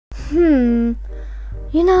You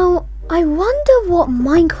know, I wonder what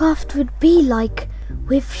Minecraft would be like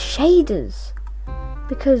with shaders,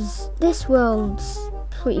 because this world's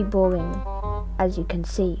pretty boring, as you can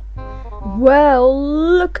see.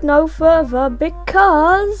 Well, look no further,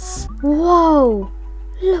 because... Whoa!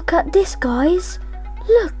 Look at this, guys!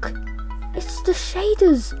 Look! It's the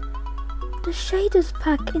shaders! The shaders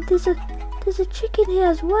pack, and there's a chicken here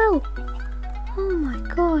as well! Oh my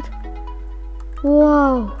god!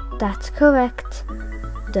 Whoa! That's correct!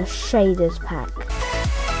 The shaders pack.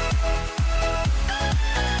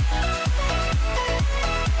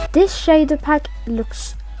 This shader pack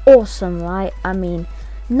looks awesome, right? I mean,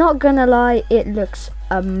 not gonna lie, it looks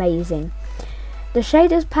amazing. The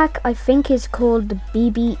shaders pack, I think, is called the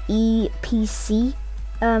bbepc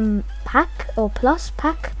pack or plus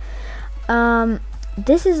pack.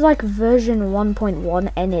 This is like version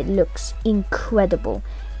 1.1 and it looks incredible.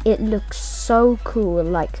 It looks so cool.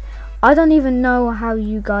 Like, I don't even know how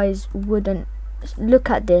you guys wouldn't look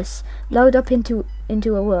at this, load up into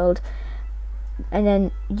a world, and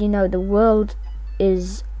then, you know, the world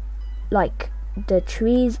is like, the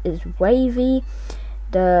trees is wavy,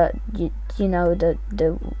 you know,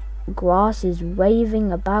 the grass is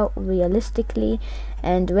waving about realistically,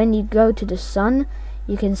 and when you go to the sun,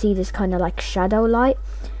 you can see this kind of like shadow light,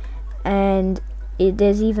 and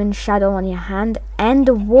there's even shadow on your hand, and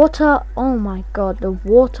the water, oh my god, the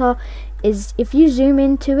water is, if you zoom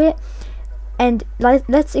into it, and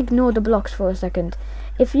let's ignore the blocks for a second.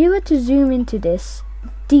 If you were to zoom into this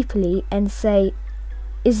deeply and say,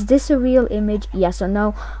 is this a real image, yes or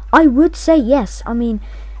no, I would say yes. I mean,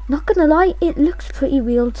 not gonna lie, it looks pretty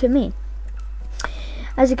real to me.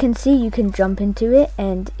 As you can see, you can jump into it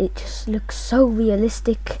and it just looks so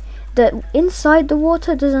realistic. The inside the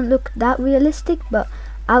water doesn't look that realistic, but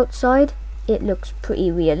outside it looks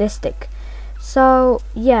pretty realistic. So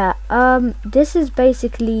yeah, this is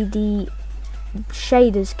basically the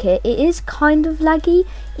shaders kit. It is kind of laggy,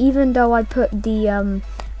 even though I put the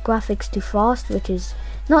graphics too fast, which is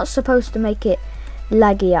not supposed to make it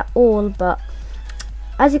laggy at all, but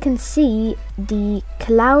as you can see, the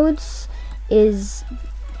clouds is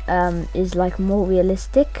like more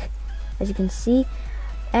realistic, as you can see,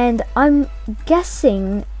 and I'm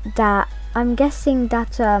guessing that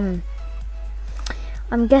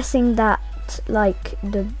like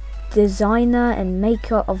the designer and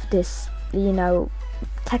maker of this, you know,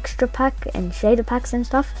 texture pack and shader packs and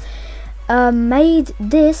stuff, made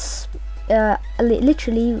this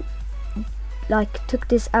literally like took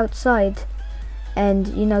this outside and,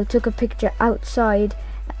 you know, took a picture outside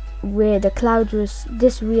where the clouds was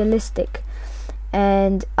this realistic.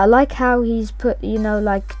 And I like how he's put, you know,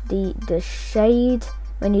 like the shade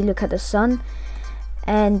when you look at the sun,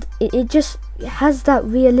 and it just has that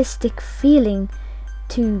realistic feeling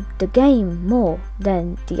to the game more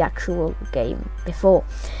than the actual game before.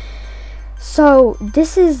 So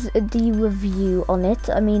this is the review on it.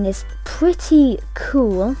 I mean, it's pretty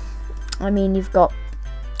cool. I mean, you've got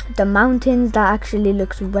the mountains that actually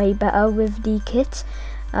looks way better with the kit.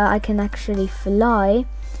 I can actually fly,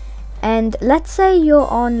 and let's say you're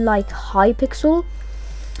on like Hypixel.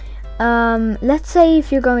 Let's say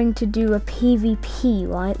if you're going to do a PvP,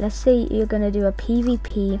 right? Let's say you're gonna do a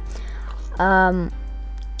PvP.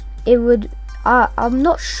 It would, I'm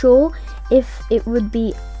not sure if it would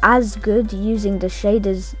be as good using the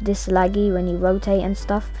shaders this laggy when you rotate and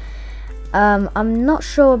stuff. I'm not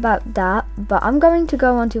sure about that, but I'm going to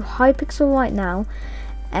go onto Hypixel right now,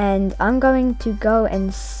 and I'm going to go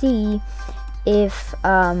and see if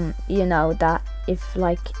you know, that if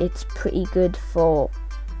like it's pretty good for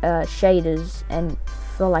shaders and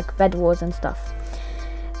for like bed wars and stuff.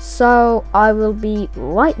 So I will be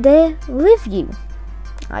right there with you,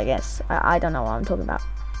 I guess. I don't know what I'm talking about.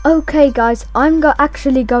 Okay guys, I'm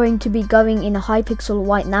actually going to be going in a Hypixel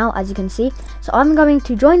right now, as you can see. So I'm going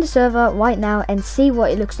to join the server right now and see what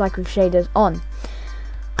it looks like with shaders on.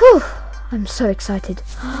 Whew, I'm so excited.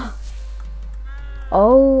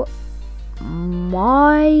 Oh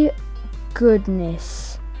my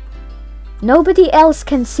goodness. Nobody else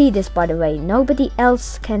can see this, by the way. Nobody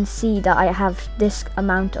else can see that I have this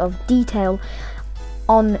amount of detail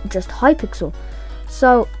on just Hypixel.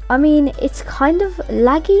 So, I mean, it's kind of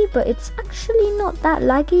laggy, but it's actually not that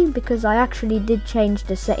laggy because I actually did change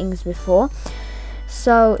the settings before.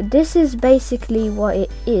 So, this is basically what it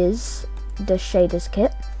is, the shaders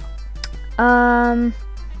kit. So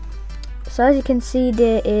as you can see,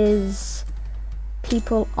 there is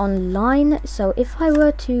people online. So if I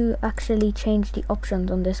were to actually change the options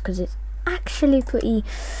on this, because it's actually pretty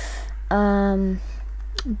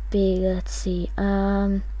big, let's see,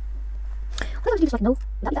 I think I just like no,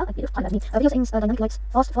 that like it looks kind of neat. Video settings, dynamic lights,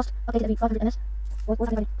 fast, updated every 500 ms. Or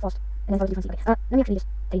very fast, and then very fancy. Okay, let me actually just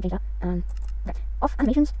change that. Okay, off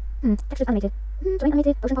animations. Textures animated. Terrain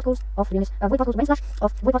animated. Ocean particles off. Luminous. Void particles. Rain splash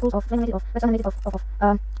off. Void particles off. Flame animated off. Redstone animated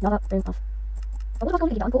off. Lava boom off. Water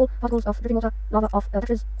particles indicate uncool. Particles off. Dripping water. Lava off.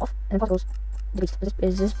 Textures off. And then particles delete.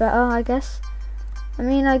 Is this better? I guess. I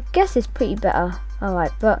mean, I guess it's pretty better. All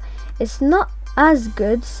right, but it's not as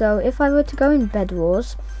good. So if I were to go in Bed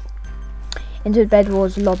Wars, into Bed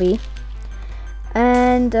Wars lobby,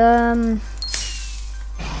 and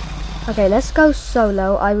okay, let's go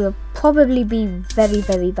solo. I will probably be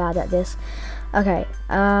very bad at this. Okay,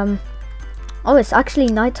 oh, it's actually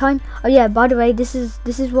nighttime. Oh yeah, by the way, this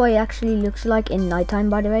is what it actually looks like in nighttime,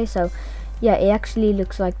 by the way. So yeah, it actually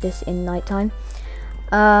looks like this in nighttime.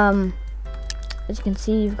 As you can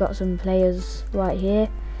see, you've got some players right here.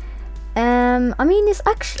 I mean, it's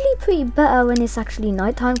actually pretty better when it's actually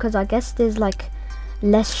nighttime, because I guess there's like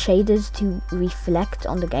less shaders to reflect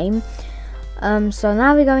on the game. So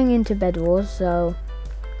now we're going into Bed Wars, so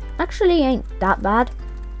actually ain't that bad.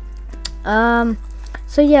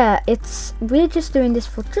 So yeah, we're just doing this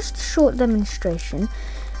for just a short demonstration.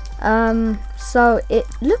 So it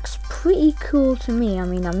looks pretty cool to me. I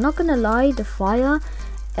mean, I'm not gonna lie, the fire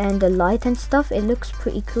and the light and stuff, it looks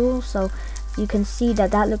pretty cool. So you can see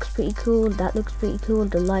that looks pretty cool, that looks pretty cool,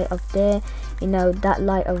 the light up there, you know, that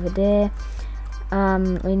light over there.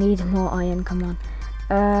 We need more iron, come on.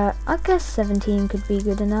 I guess 17 could be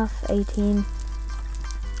good enough, 18.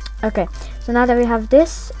 Okay, so now that we have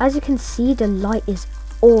this, as you can see, the light is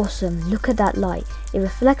awesome. Look at that light, it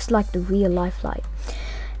reflects like the real life light.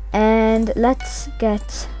 And let's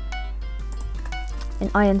get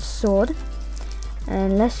an iron sword,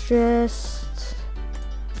 and let's just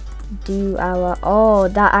do our, oh,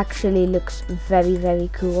 that actually looks very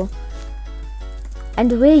cool.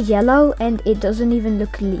 And we're yellow, and it doesn't even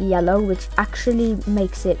look yellow, which actually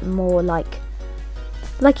makes it more like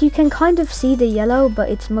you can kind of see the yellow, but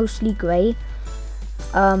it's mostly grey.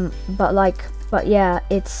 But yeah,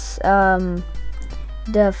 it's the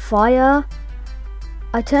fire,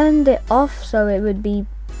 I turned it off so it would be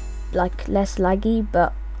like less laggy,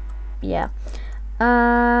 but yeah.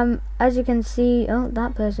 As you can see, oh,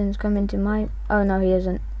 that person's coming to my, oh no, he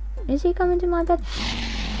isn't. Is he coming to my bed?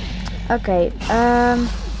 Okay, I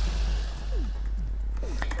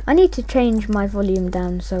need to change my volume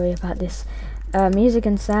down, sorry about this. Music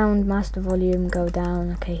and sound, master volume, go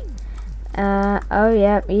down, okay. Oh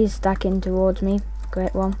yeah, he's stacking towards me,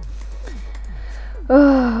 great one.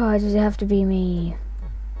 Oh, why does it have to be me?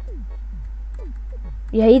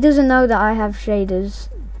 Yeah, he doesn't know that I have shaders.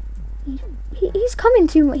 He's coming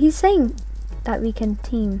to, he's saying that we can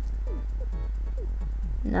team.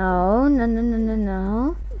 No.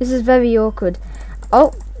 This is very awkward.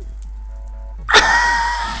 Oh.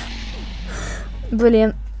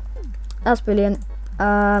 Brilliant. That's brilliant.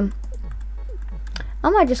 I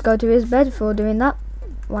might just go to his bed for doing that.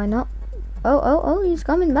 Why not? Oh, he's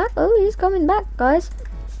coming back. Oh, he's coming back, guys.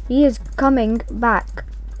 He is coming back.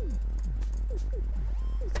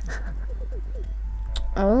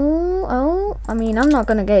 Oh, I mean, I'm not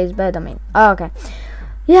gonna get his bed, I mean, oh, okay.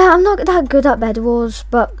 Yeah, I'm not that good at Bed Wars,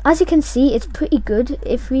 but as you can see, it's pretty good.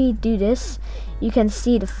 If we do this, you can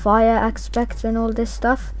see the fire aspects and all this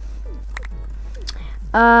stuff.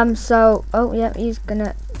 So, oh yeah, he's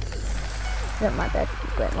gonna get my bed,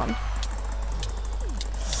 great one.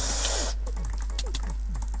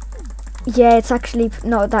 Yeah, it's actually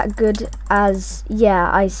not that good as,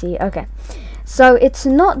 yeah, I see, okay. So it's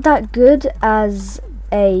not that good as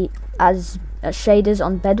shaders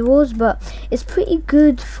on Bed Wars, but it's pretty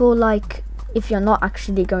good for like if you're not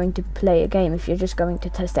actually going to play a game, if you're just going to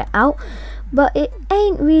test it out. But it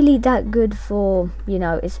ain't really that good for, you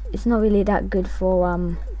know, it's not really that good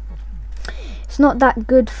for it's not that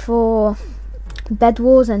good for Bed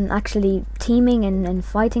Wars and actually teaming and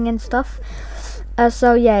fighting and stuff.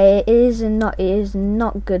 So yeah, it is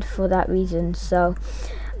not good for that reason. So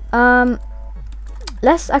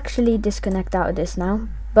let's actually disconnect out of this now.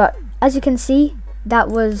 But as you can see, that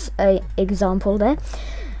was a example there.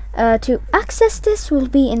 To access this will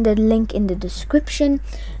be in the link in the description.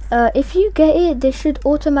 If you get it, they should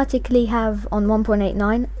automatically have on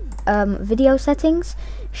 1.89 video settings,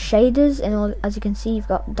 shaders, and all. As you can see, you've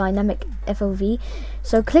got dynamic FOV.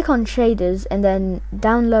 So click on shaders and then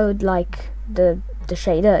download like the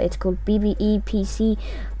shader. It's called bbepc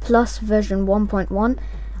plus version 1.1.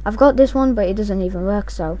 I've got this one, but it doesn't even work.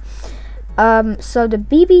 So so the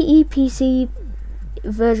bbepc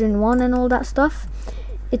version 1 and all that stuff,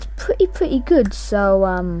 it's pretty good. So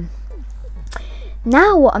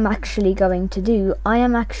Now what I'm actually going to do, I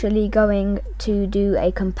am actually going to do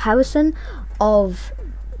a comparison of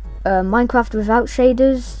Minecraft without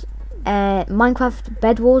shaders, Minecraft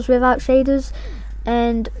Bed Wars without shaders,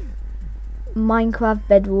 and Minecraft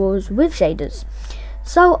Bed Wars with shaders.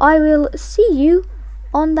 So I will see you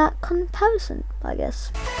on that comparison, I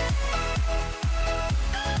guess.